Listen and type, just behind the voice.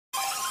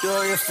Do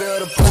you feel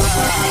the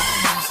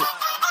vibes?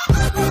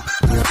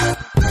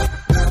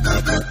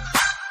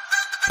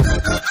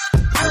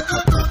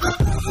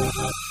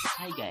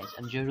 Hi guys,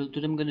 I'm Gerald.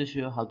 Today I'm going to show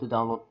you how to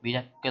download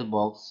Miracle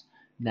Box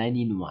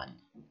 9-in-1.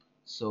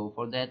 So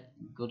for that,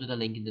 go to the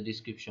link in the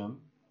description,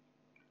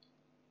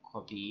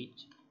 copy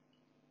it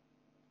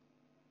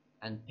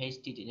and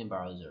paste it in a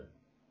browser.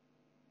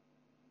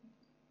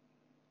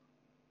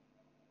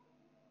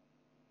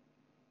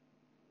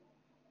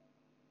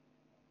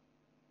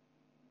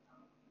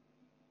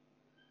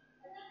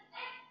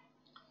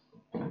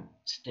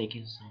 It's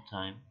taking some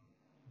time.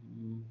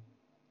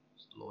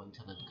 Slow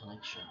internet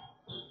connection.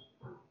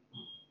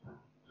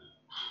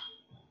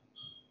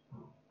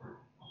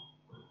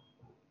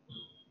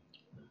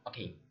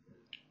 Okay,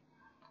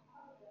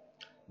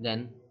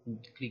 then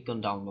click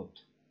on download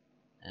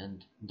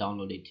and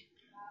download it.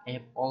 I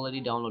have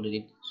already downloaded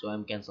it, so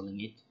I'm cancelling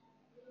it.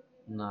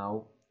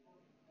 Now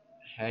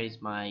here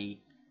is my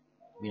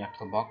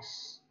Miracle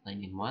Box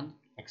 9-in-1.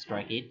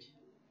 Extract it.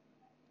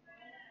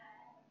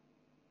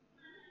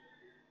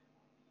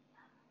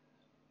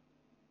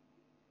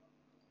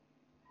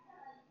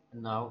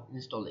 Now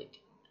install it.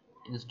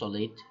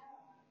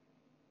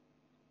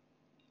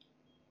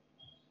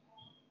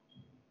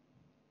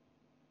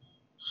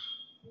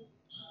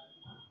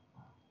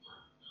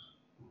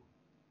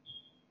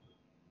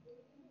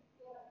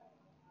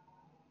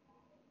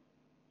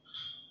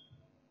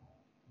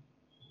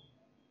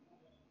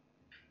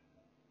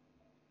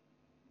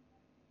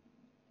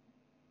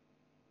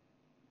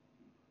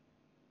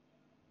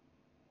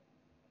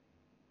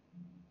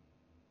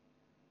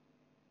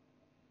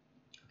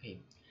 Okay,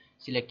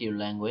 select your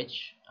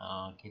language.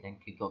 Okay, then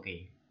click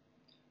OK.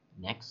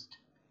 Next,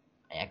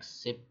 I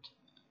accept.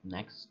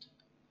 Next.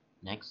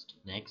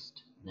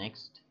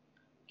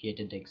 Create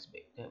a text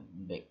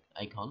back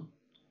icon.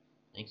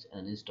 Next,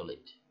 and install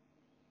it.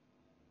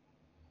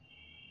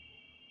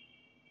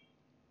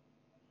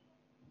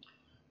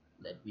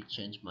 Let me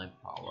change my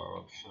power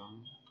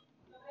option.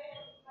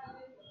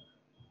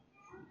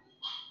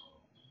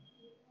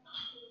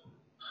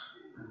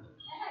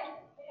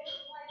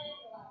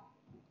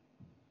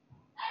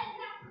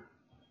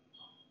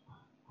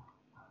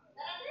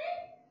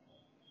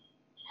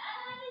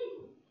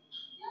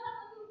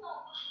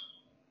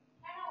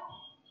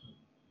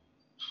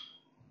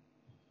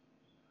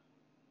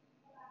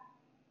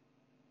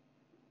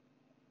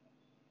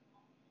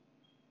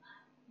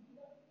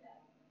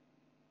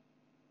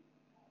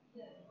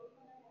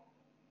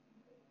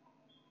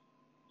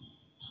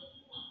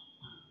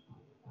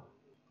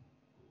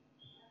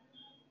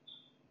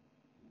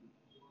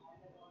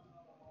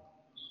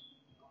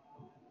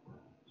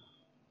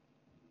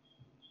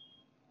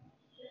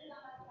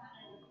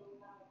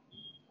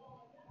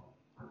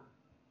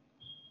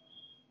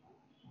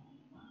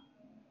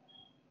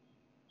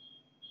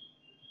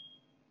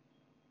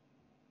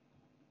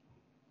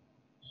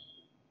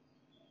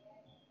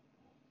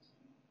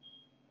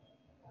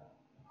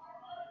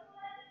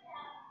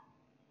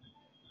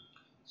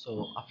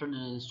 So after the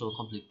install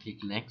complete,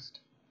 click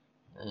next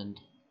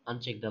and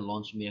uncheck the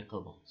launch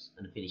Miracle Box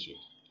and finish it.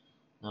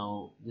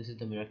 Now this is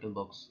the Miracle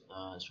Box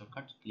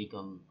shortcut. Click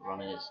on run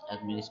as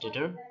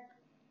administrator.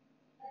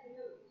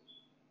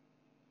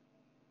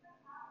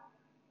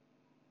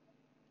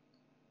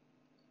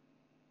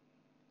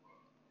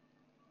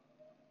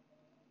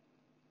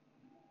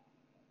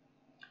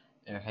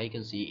 Here you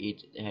can see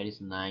it. Here is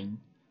 9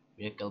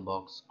 Miracle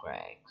Box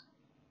Crack.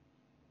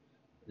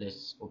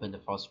 Let's open the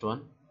first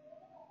one.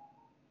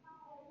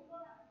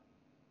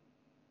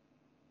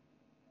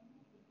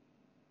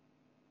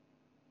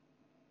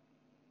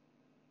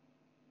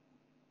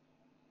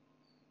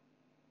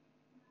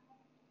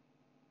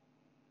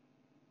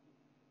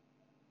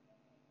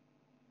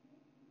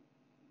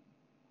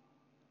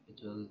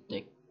 It will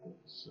take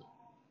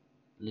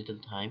little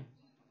time.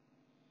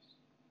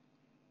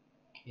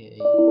 Okay.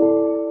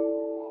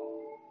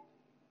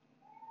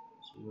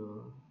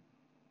 Zero.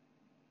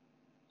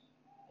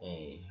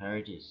 Hey, here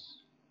it is.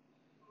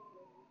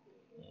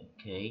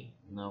 Okay,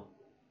 now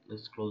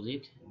let's close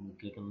it and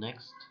click on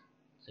next.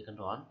 Second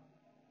one.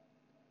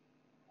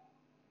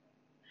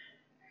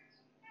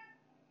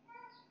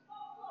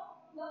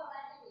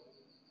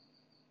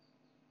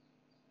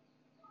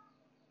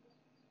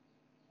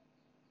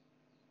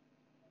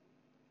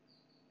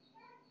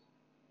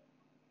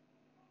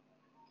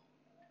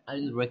 I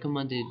will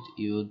recommend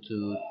you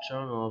to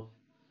turn off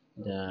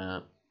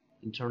the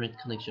internet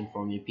connection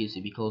from your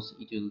PC because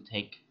it will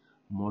take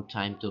more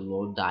time to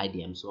load the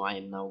IDM. So I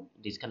am now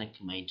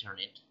disconnecting my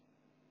internet.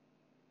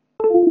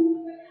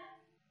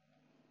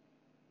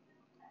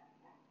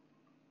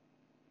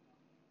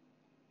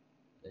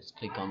 Let's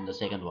click on the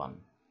second one.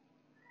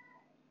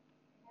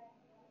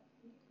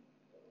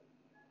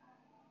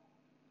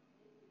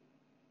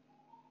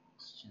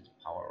 Let's change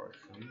power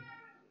option.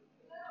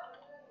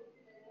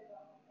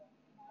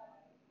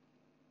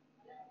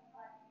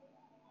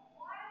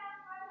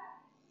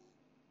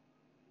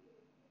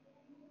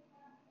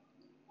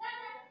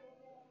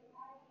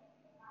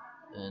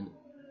 And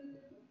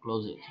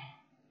close it.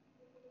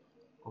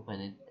 Open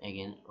it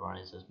again, run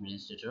as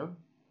administrator.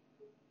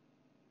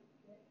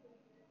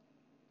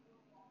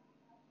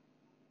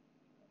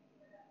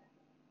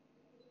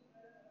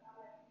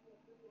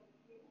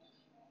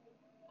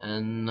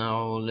 And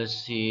now let's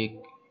see,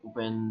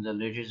 open the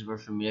latest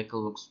version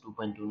Miraclebox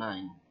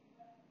 2.29.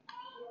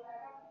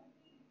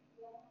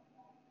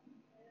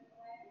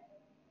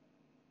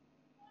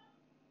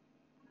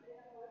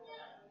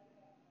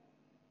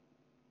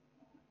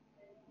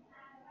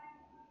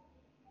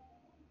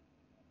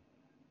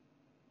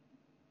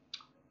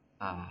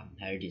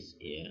 Here it is.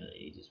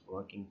 It is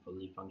working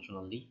fully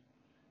functionally.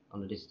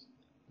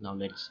 Now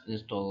let's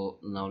install.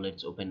 Now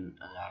let's open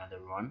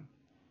another one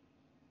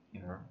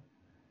here.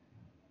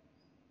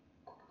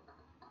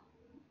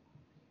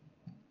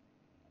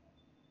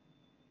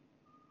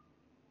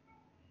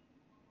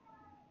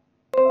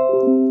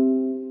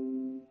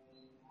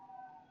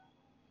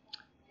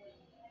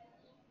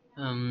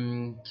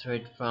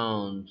 Thread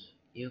found.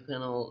 You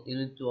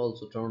need to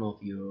also turn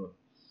off your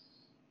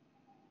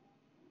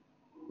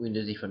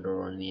Windows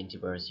Defender on the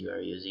antivirus you are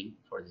using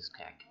for this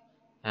crack.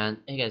 And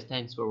hey guys,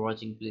 thanks for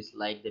watching. Please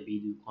like the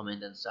video,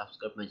 comment and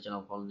subscribe my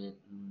channel for new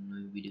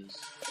videos.